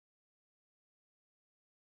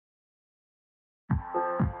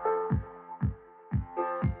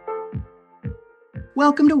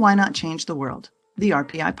Welcome to Why Not Change the World, the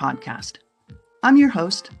RPI podcast. I'm your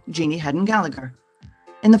host, Jeannie Hedden Gallagher.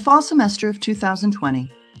 In the fall semester of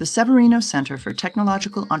 2020, the Severino Center for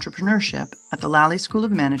Technological Entrepreneurship at the Lally School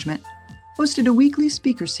of Management hosted a weekly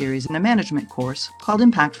speaker series in a management course called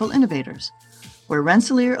Impactful Innovators, where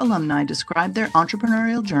Rensselaer alumni described their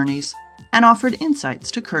entrepreneurial journeys and offered insights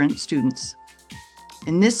to current students.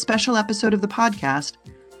 In this special episode of the podcast,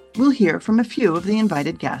 we'll hear from a few of the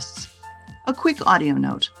invited guests. A quick audio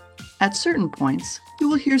note. At certain points, you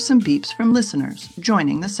will hear some beeps from listeners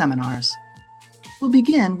joining the seminars. We'll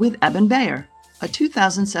begin with Eben Bayer, a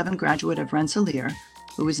 2007 graduate of Rensselaer,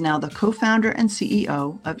 who is now the co-founder and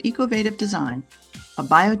CEO of Ecovative Design, a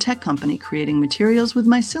biotech company creating materials with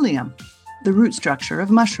mycelium, the root structure of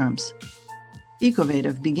mushrooms.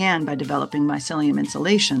 Ecovative began by developing mycelium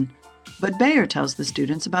insulation, but Bayer tells the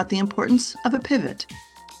students about the importance of a pivot,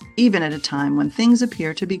 even at a time when things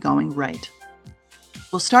appear to be going right.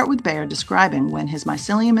 We'll start with Bayer describing when his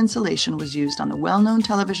mycelium insulation was used on the well-known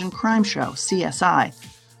television crime show CSI,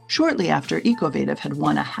 shortly after Ecovative had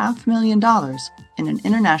won $500,000 in an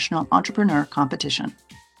international entrepreneur competition.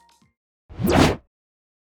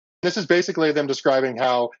 This is basically them describing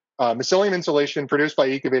how mycelium insulation produced by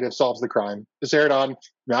Ecovative solves the crime. This aired on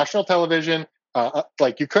national television.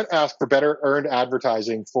 You couldn't ask for better earned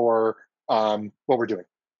advertising for what we're doing.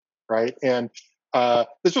 Right. And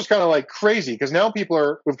this was kind of like crazy because now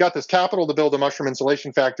we've got this capital to build a mushroom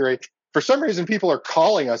insulation factory. For some reason, people are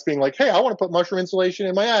calling us being like, hey, I want to put mushroom insulation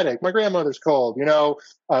in my attic. My grandmother's cold. We're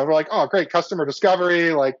like, oh, great. Customer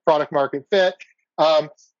discovery, like product market fit.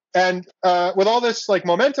 And with all this like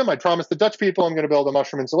momentum, I promised the Dutch people I'm going to build a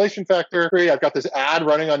mushroom insulation factory. I've got this ad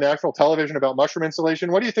running on national television about mushroom insulation.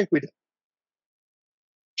 What do you think we did?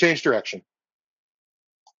 Change direction.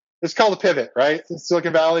 It's called a pivot, right? In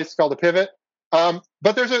Silicon Valley, it's called a pivot.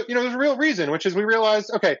 But there's a real reason, which is we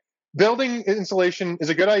realized, okay, building insulation is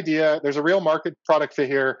a good idea. There's a real product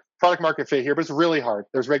market fit here, but it's really hard.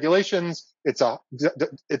 There's regulations.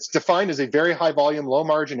 It's defined as a very high volume, low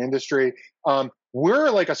margin industry.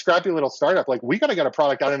 We're like a scrappy little startup. Like we got to get a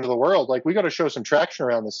product out into the world. Like we got to show some traction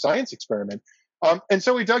around this science experiment. And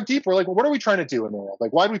so we dug deep. We're like, well, what are we trying to do in the world?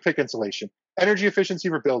 Like, why do we pick insulation? Energy efficiency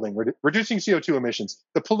for building, reducing CO2 emissions,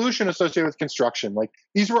 the pollution associated with construction. Like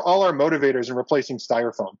these were all our motivators in replacing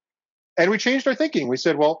styrofoam. And we changed our thinking. We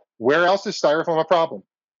said, well, where else is styrofoam a problem?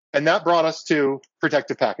 And that brought us to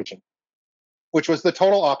protective packaging, which was the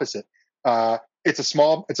total opposite. It's a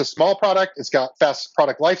small product. It's got fast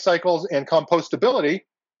product life cycles and compostability,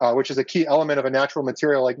 which is a key element of a natural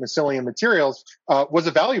material like mycelium materials, was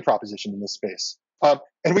a value proposition in this space.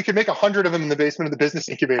 And we could make 100 of them in the basement of the business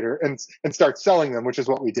incubator and start selling them, which is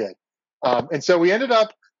what we did. And so we ended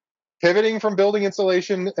up pivoting from building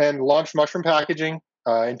insulation and launched mushroom packaging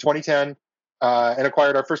in 2010 and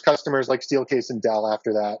acquired our first customers like Steelcase and Dell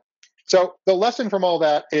after that. So the lesson from all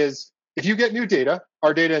that is if you get new data,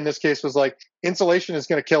 our data in this case was like insulation is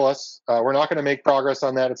going to kill us. We're not going to make progress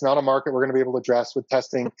on that. It's not a market we're going to be able to address with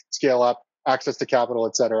testing, scale up, access to capital,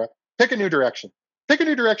 et cetera. Pick a new direction. Pick a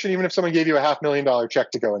new direction, even if someone gave you a $500,000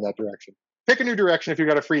 check to go in that direction. Pick a new direction if you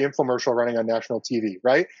got a free infomercial running on national TV,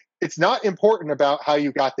 right? It's not important about how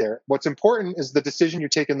you got there. What's important is the decision you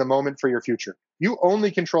take in the moment for your future. You only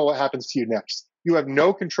control what happens to you next. You have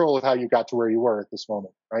no control of how you got to where you were at this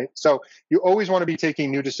moment, right? So you always want to be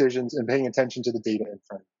taking new decisions and paying attention to the data in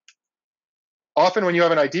front of you. Often when you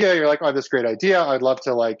have an idea, you're like, oh, I have this great idea. I'd love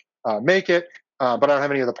to make it. But I don't have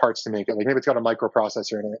any of the parts to make it. Like maybe it's got a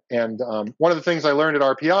microprocessor in it. And one of the things I learned at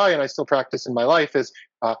RPI and I still practice in my life is,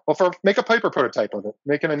 make a paper prototype of it.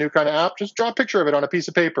 Making a new kind of app, just draw a picture of it on a piece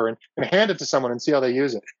of paper and hand it to someone and see how they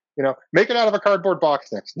use it. Make it out of a cardboard box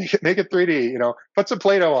next. Make it 3D. Put some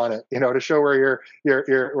Play-Doh on it. To show where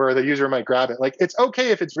where the user might grab it. Like it's okay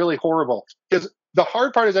if it's really horrible because the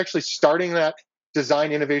hard part is actually starting that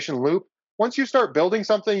design innovation loop. Once you start building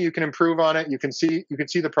something, you can improve on it. You can see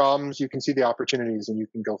the problems, you can see the opportunities, and you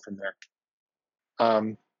can go from there.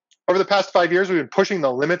 Over the past 5 years, we've been pushing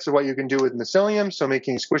the limits of what you can do with mycelium. So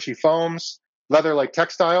making squishy foams, leather-like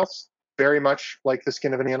textiles, very much like the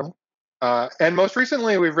skin of an animal. And most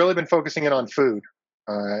recently, we've really been focusing in on food.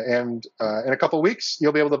 And in a couple of weeks,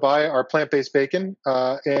 you'll be able to buy our plant-based bacon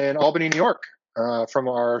in Albany, New York, from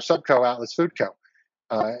our subco, Atlas Food Co.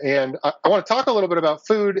 And I want to talk a little bit about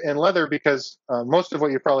food and leather because most of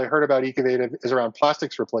what you've probably heard about Ecovative is around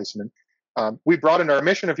plastics replacement. We brought in our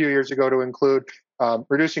mission a few years ago to include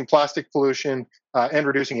reducing plastic pollution and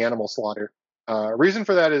reducing animal slaughter. Reason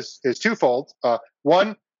for that is twofold.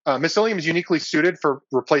 One, Mycelium is uniquely suited for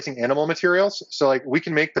replacing animal materials. So, like, we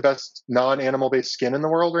can make the best non-animal based skin in the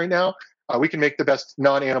world right now. We can make the best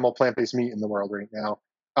non-animal plant-based meat in the world right now.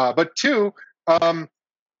 But two,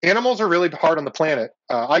 animals are really hard on the planet.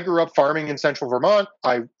 I grew up farming in central Vermont.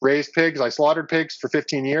 I raised pigs. I slaughtered pigs for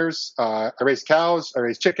 15 years. I raised cows. I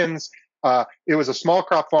raised chickens. It was a small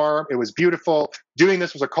crop farm. It was beautiful. Doing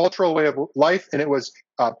this was a cultural way of life, and it was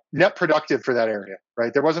net productive for that area,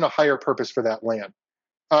 right? There wasn't a higher purpose for that land.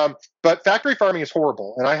 But factory farming is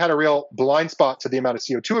horrible, and I had a real blind spot to the amount of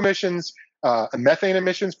CO2 emissions, and methane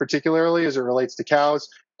emissions, particularly as it relates to cows,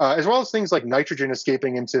 as well as things like nitrogen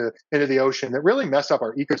escaping into the ocean that really mess up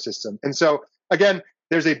our ecosystem. And so, again,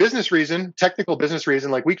 there's a business reason, technical business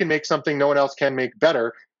reason, like we can make something no one else can make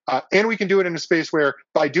better, and we can do it in a space where,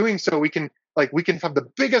 by doing so, we can have the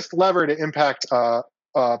biggest lever to impact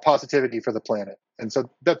positivity for the planet. And so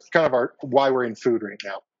that's kind of why we're in food right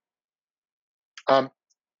now.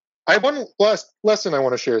 I have one last lesson I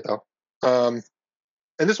want to share, though.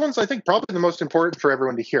 And this one's, I think, probably the most important for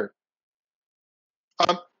everyone to hear.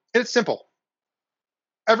 It's simple.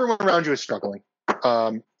 Everyone around you is struggling.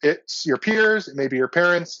 It's your peers, it may be your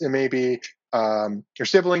parents, it may be your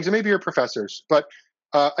siblings, it may be your professors. But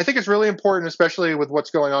I think it's really important, especially with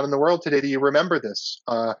what's going on in the world today, that you remember this.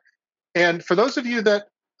 And for those of you that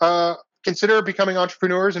consider becoming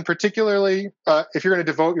entrepreneurs, and particularly if you're going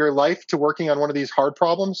to devote your life to working on one of these hard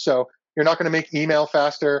problems, so you're not going to make email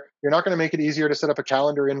faster, you're not going to make it easier to set up a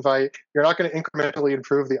calendar invite, you're not going to incrementally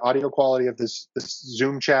improve the audio quality of this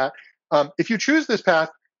Zoom chat. If you choose this path,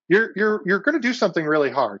 you're going to do something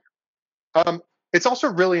really hard. It's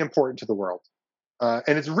also really important to the world.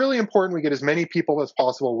 And it's really important we get as many people as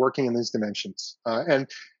possible working in these dimensions. And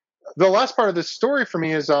the last part of this story for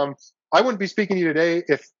me is I wouldn't be speaking to you today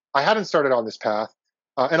if I hadn't started on this path.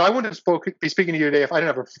 And I wouldn't be speaking to you today if I didn't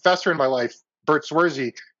have a professor in my life, Bert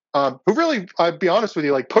Swersey, who really, I'd be honest with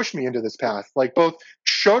you, like pushed me into this path, like both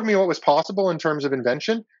showed me what was possible in terms of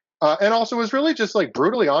invention, and also was really just like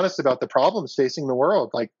brutally honest about the problems facing the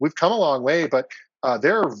world. Like, we've come a long way, but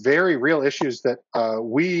there are very real issues that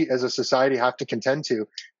we as a society have to contend to.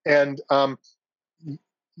 And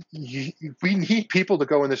we need people to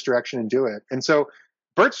go in this direction and do it. And so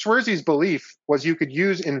Bert Swersey's belief was you could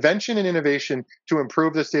use invention and innovation to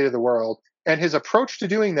improve the state of the world. And his approach to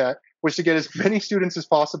doing that was to get as many students as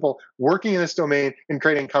possible working in this domain and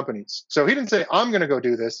creating companies. So he didn't say, I'm going to go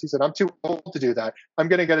do this. He said, I'm too old to do that. I'm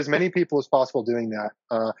going to get as many people as possible doing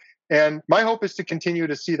that. And my hope is to continue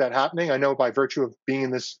to see that happening. I know by virtue of being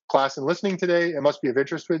in this class and listening today, it must be of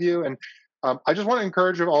interest with you. And I just want to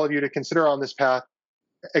encourage all of you to consider on this path,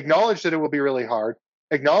 acknowledge that it will be really hard,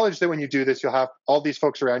 acknowledge that when you do this, you'll have all these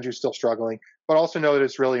folks around you still struggling, but also know that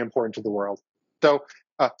it's really important to the world. So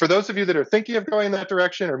for those of you that are thinking of going in that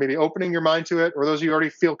direction, or maybe opening your mind to it, or those of you who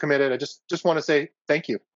already feel committed, I just want to say thank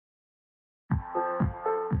you.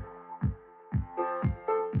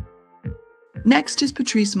 Next is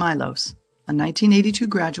Patrice Milos, a 1982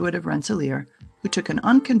 graduate of Rensselaer who took an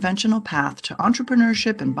unconventional path to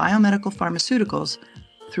entrepreneurship in biomedical pharmaceuticals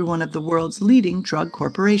through one of the world's leading drug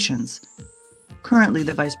corporations. Currently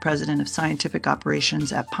the Vice President of Scientific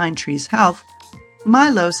Operations at Pine Trees Health,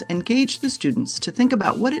 Milos engaged the students to think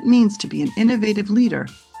about what it means to be an innovative leader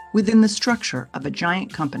within the structure of a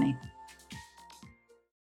giant company.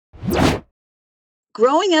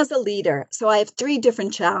 Growing as a leader. So I have 3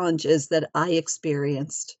 different challenges that I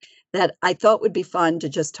experienced that I thought would be fun to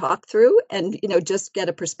just talk through and, just get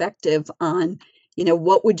a perspective on,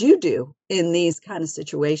 what would you do in these kind of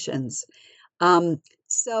situations?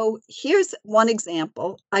 So here's one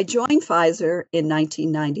example. I joined Pfizer in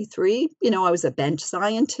 1993. I was a bench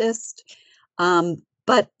scientist,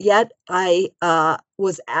 but yet I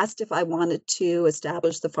was asked if I wanted to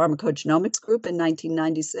establish the pharmacogenomics group in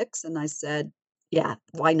 1996. And I said, yeah,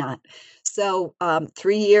 why not? So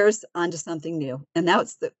 3 years onto something new. And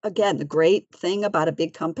that's, the great thing about a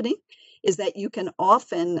big company is that you can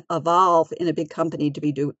often evolve in a big company to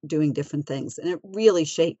be doing different things. And it really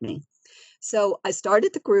shaped me. So I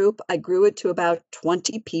started the group. I grew it to about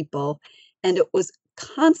 20 people, and it was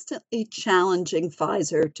constantly challenging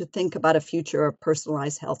Pfizer to think about a future of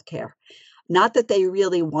personalized healthcare. Not that they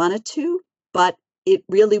really wanted to, but it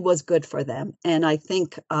really was good for them. And I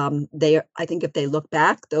think if they look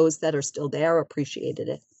back, those that are still there appreciated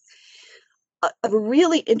it. A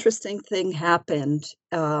really interesting thing happened,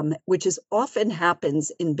 which often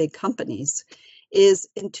happens in big companies, is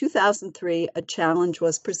in 2003, a challenge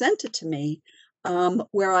was presented to me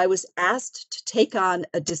where I was asked to take on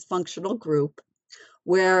a dysfunctional group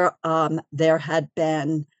where there had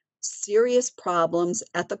been serious problems,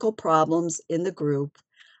 ethical problems in the group.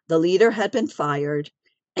 The leader had been fired,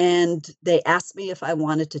 and they asked me if I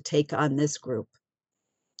wanted to take on this group.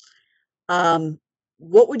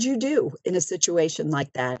 What would you do in a situation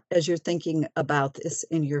like that as you're thinking about this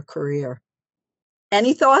in your career?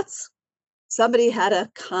 Any thoughts? Somebody had a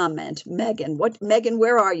comment. Megan, Megan,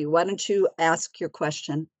 where are you? Why don't you ask your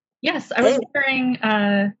question? Yes, I was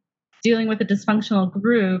wondering, dealing with a dysfunctional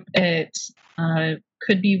group, it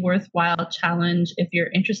could be worthwhile challenge if you're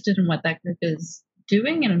interested in what that group is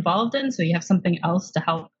doing and involved in, so you have something else to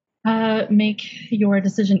help make your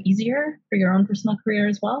decision easier for your own personal career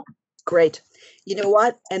as well. Great. You know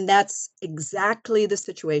what? And that's exactly the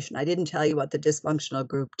situation. I didn't tell you what the dysfunctional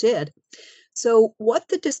group did. So what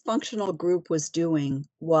the dysfunctional group was doing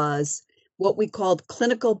was what we called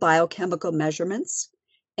clinical biochemical measurements.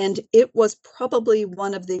 And it was probably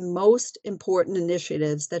one of the most important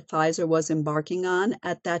initiatives that Pfizer was embarking on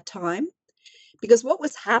at that time. Because what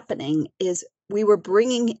was happening is we were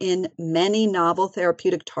bringing in many novel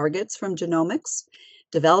therapeutic targets from genomics,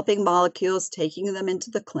 developing molecules, taking them into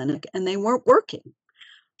the clinic, and they weren't working.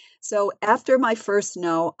 So after my first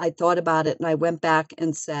no, I thought about it and I went back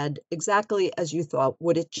and said, exactly as you thought,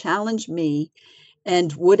 would it challenge me?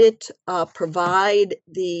 And would it provide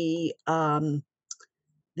the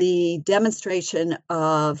demonstration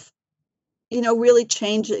of, really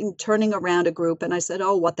changing, turning around a group? And I said,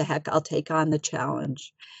 oh, what the heck, I'll take on the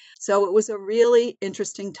challenge. So it was a really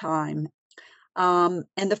interesting time. And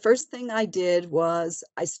the first thing I did was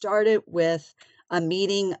I started with a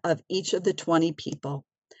meeting of each of the 20 people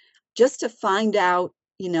just to find out,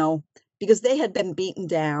 because they had been beaten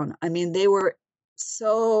down. I mean, they were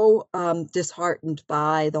so disheartened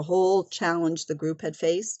by the whole challenge the group had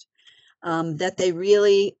faced that they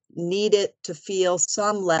really needed to feel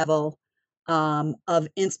some level of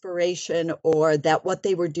inspiration, or that what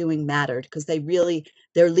they were doing mattered, because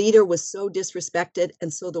their leader was so disrespected,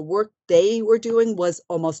 and so the work they were doing was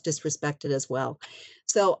almost disrespected as well.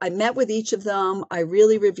 So I met with each of them. I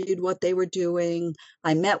really reviewed what they were doing.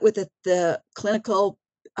 I met with the clinical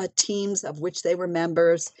teams of which they were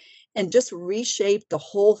members, and just reshaped the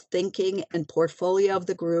whole thinking and portfolio of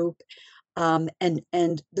the group. And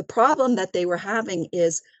the problem that they were having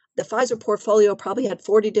is the Pfizer portfolio probably had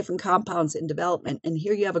 40 different compounds in development, and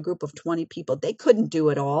here you have a group of 20 people. They couldn't do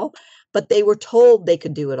it all, but they were told they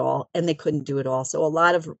could do it all, and they couldn't do it all. So a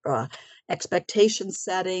lot of expectation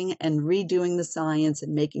setting and redoing the science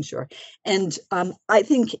and making sure. And I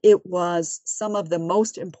think it was some of the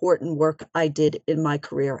most important work I did in my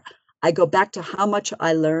career. I go back to how much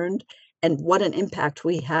I learned and what an impact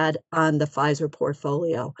we had on the Pfizer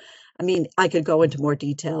portfolio. I mean, I could go into more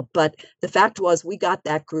detail, but the fact was we got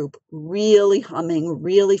that group really humming,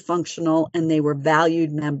 really functional, and they were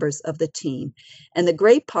valued members of the team. And the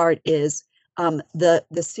great part is the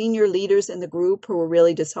senior leaders in the group who were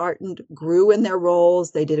really disheartened grew in their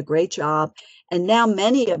roles. They did a great job. And now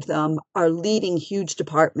many of them are leading huge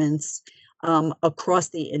departments across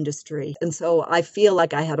the industry. And so I feel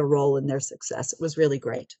like I had a role in their success. It was really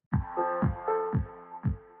great.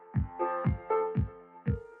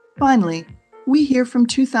 Finally, we hear from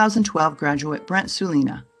 2012 graduate Brent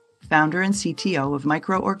Sulina, founder and CTO of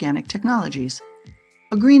Microorganic Technologies,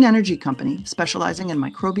 a green energy company specializing in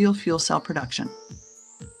microbial fuel cell production.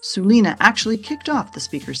 Sulina actually kicked off the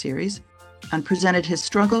speaker series and presented his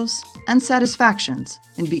struggles and satisfactions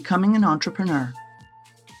in becoming an entrepreneur.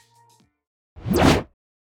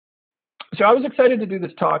 So I was excited to do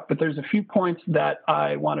this talk, but there's a few points that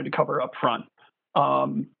I wanted to cover up front.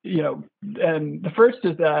 And the first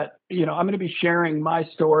is that, I'm going to be sharing my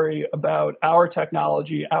story about our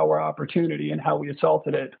technology, our opportunity, and how we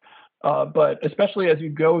assaulted it. But especially as you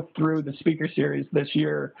go through the speaker series this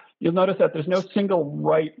year, you'll notice that there's no single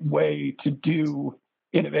right way to do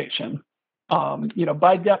innovation.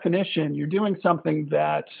 By definition, you're doing something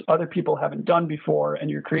that other people haven't done before, and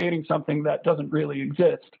you're creating something that doesn't really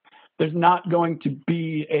exist. There's not going to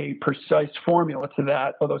be a precise formula to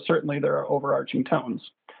that, although certainly there are overarching tones.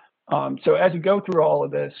 So as you go through all of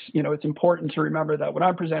this, it's important to remember that what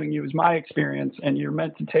I'm presenting you is my experience, and you're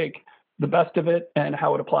meant to take the best of it and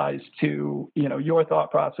how it applies to, your thought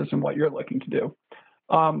process and what you're looking to do.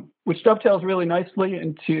 Which dovetails really nicely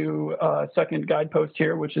into a second guidepost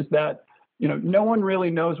here, which is that, no one really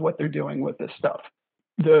knows what they're doing with this stuff.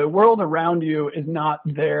 The world around you is not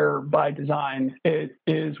there by design. It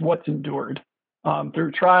is what's endured.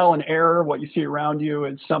 Through trial and error, what you see around you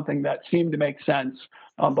is something that seemed to make sense,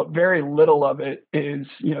 but very little of it is,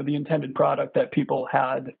 the intended product that people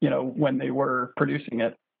had, when they were producing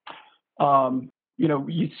it.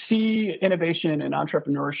 You see innovation and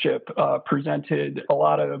entrepreneurship presented a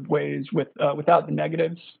lot of ways without the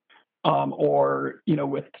negatives, or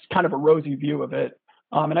with kind of a rosy view of it.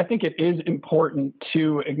 And I think it is important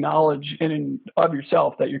to acknowledge in and of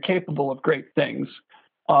yourself that you're capable of great things.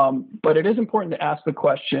 But it is important to ask the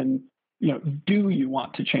question, do you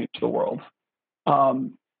want to change the world?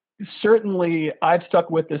 Certainly, I've stuck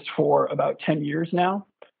with this for about 10 years now.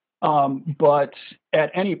 But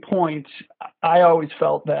at any point, I always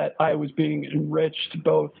felt that I was being enriched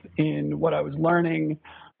both in what I was learning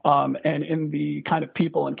and in the kind of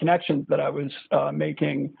people and connections that I was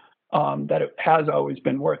making, that it has always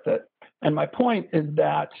been worth it. And my point is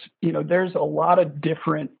that, there's a lot of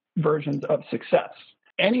different versions of success.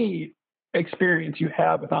 Any experience you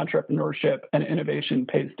have with entrepreneurship and innovation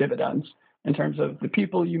pays dividends in terms of the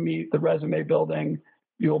people you meet, the resume building.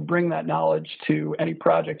 You'll bring that knowledge to any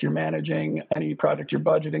project you're managing, any project you're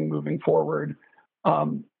budgeting moving forward.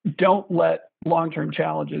 Don't let long-term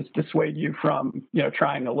challenges dissuade you from,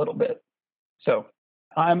 trying a little bit. So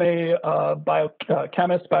I'm a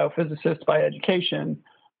biochemist, biophysicist by education,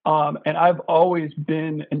 and I've always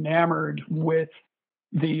been enamored with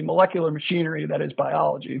the molecular machinery that is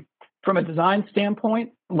biology. From a design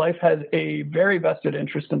standpoint, life has a very vested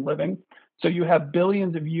interest in living. So you have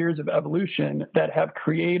billions of years of evolution that have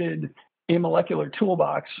created a molecular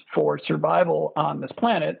toolbox for survival on this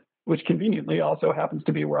planet, which conveniently also happens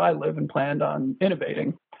to be where I live and planned on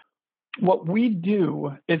innovating. What we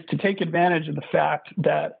do is to take advantage of the fact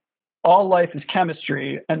that all life is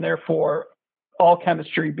chemistry, and therefore all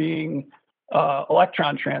chemistry being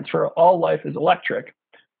electron transfer, all life is electric.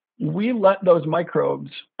 We let those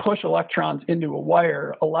microbes push electrons into a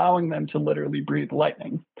wire, allowing them to literally breathe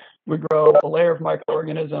lightning. We grow a layer of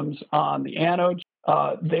microorganisms on the anode.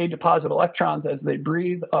 They deposit electrons as they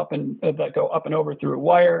breathe that go up and over through a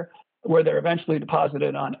wire, where they're eventually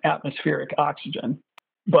deposited on atmospheric oxygen.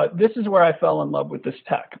 But this is where I fell in love with this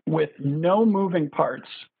tech. With no moving parts,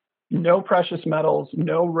 no precious metals,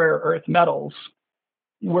 no rare earth metals,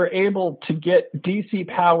 we're able to get DC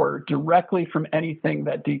power directly from anything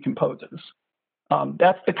that decomposes.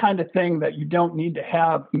 That's the kind of thing that you don't need to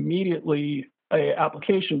have immediately an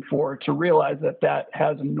application for to realize that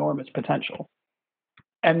has enormous potential.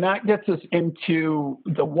 And that gets us into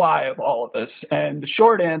the why of all of this. And the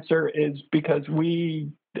short answer is because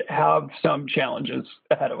we have some challenges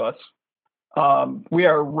ahead of us. We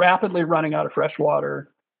are rapidly running out of fresh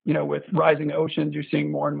water. With rising oceans, you're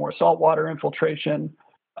seeing more and more saltwater infiltration.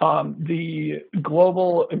 The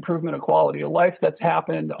global improvement of quality of life that's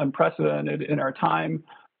happened, unprecedented in our time,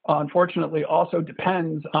 unfortunately also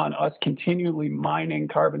depends on us continually mining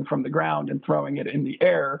carbon from the ground and throwing it in the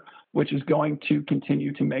air, which is going to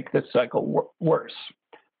continue to make this cycle worse.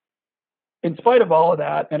 In spite of all of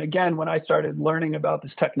that, and again, when I started learning about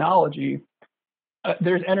this technology,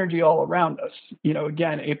 there's energy all around us.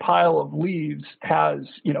 Again, a pile of leaves has,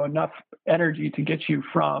 enough energy to get you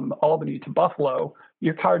from Albany to Buffalo.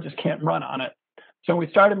 Your car just can't run on it. So we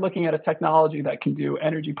started looking at a technology that can do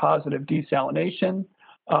energy positive desalination,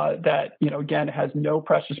 that, again, has no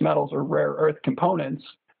precious metals or rare earth components.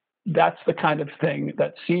 That's the kind of thing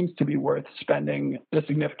that seems to be worth spending a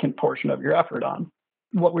significant portion of your effort on.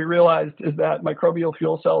 What we realized is that microbial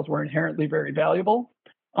fuel cells were inherently very valuable,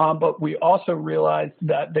 but we also realized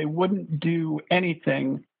that they wouldn't do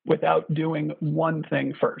anything without doing one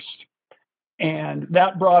thing first. And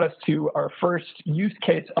that brought us to our first use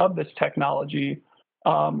case of this technology,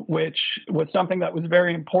 which was something that was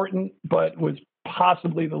very important, but was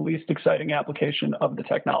possibly the least exciting application of the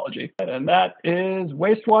technology. And that is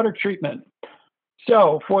wastewater treatment.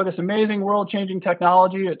 So for this amazing world-changing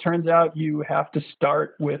technology, it turns out you have to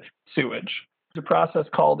start with sewage. It's a process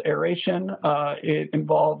called aeration. It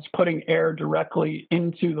involves putting air directly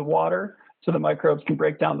into the water so the microbes can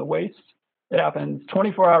break down the waste. It happens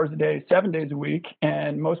 24 hours a day, 7 days a week,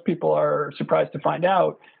 and most people are surprised to find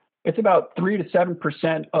out it's about 3 to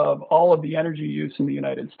 7% of all of the energy use in the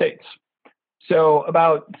United States. So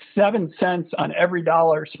about 7 cents on every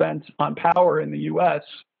dollar spent on power in the US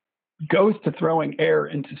goes to throwing air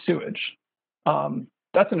into sewage.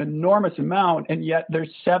 That's an enormous amount, and yet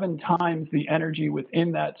there's 7 times the energy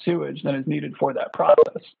within that sewage that is needed for that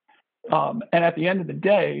process. And at the end of the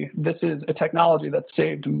day, this is a technology that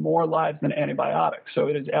saved more lives than antibiotics. So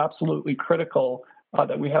it is absolutely critical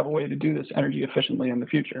that we have a way to do this energy efficiently in the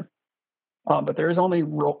future. But there is only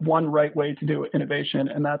one right way to do innovation,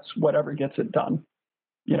 and that's whatever gets it done.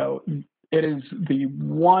 It is the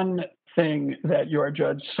one thing that you are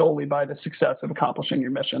judged solely by the success of accomplishing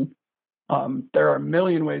your mission. There are a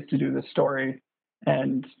million ways to do this story,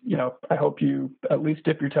 and I hope you at least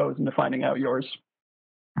dip your toes into finding out yours.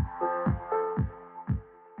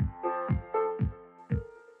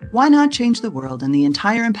 Why Not Change the World and the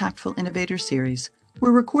entire Impactful Innovator series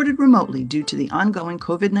were recorded remotely due to the ongoing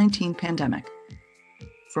COVID-19 pandemic.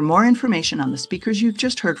 For more information on the speakers you've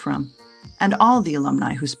just heard from, and all the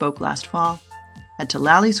alumni who spoke last fall, head to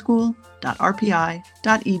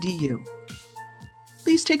lalleyschool.rpi.edu.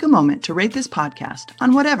 Please take a moment to rate this podcast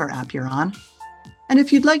on whatever app you're on. And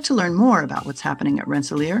if you'd like to learn more about what's happening at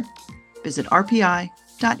Rensselaer, visit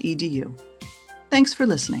rpi.edu. Thanks for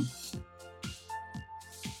listening.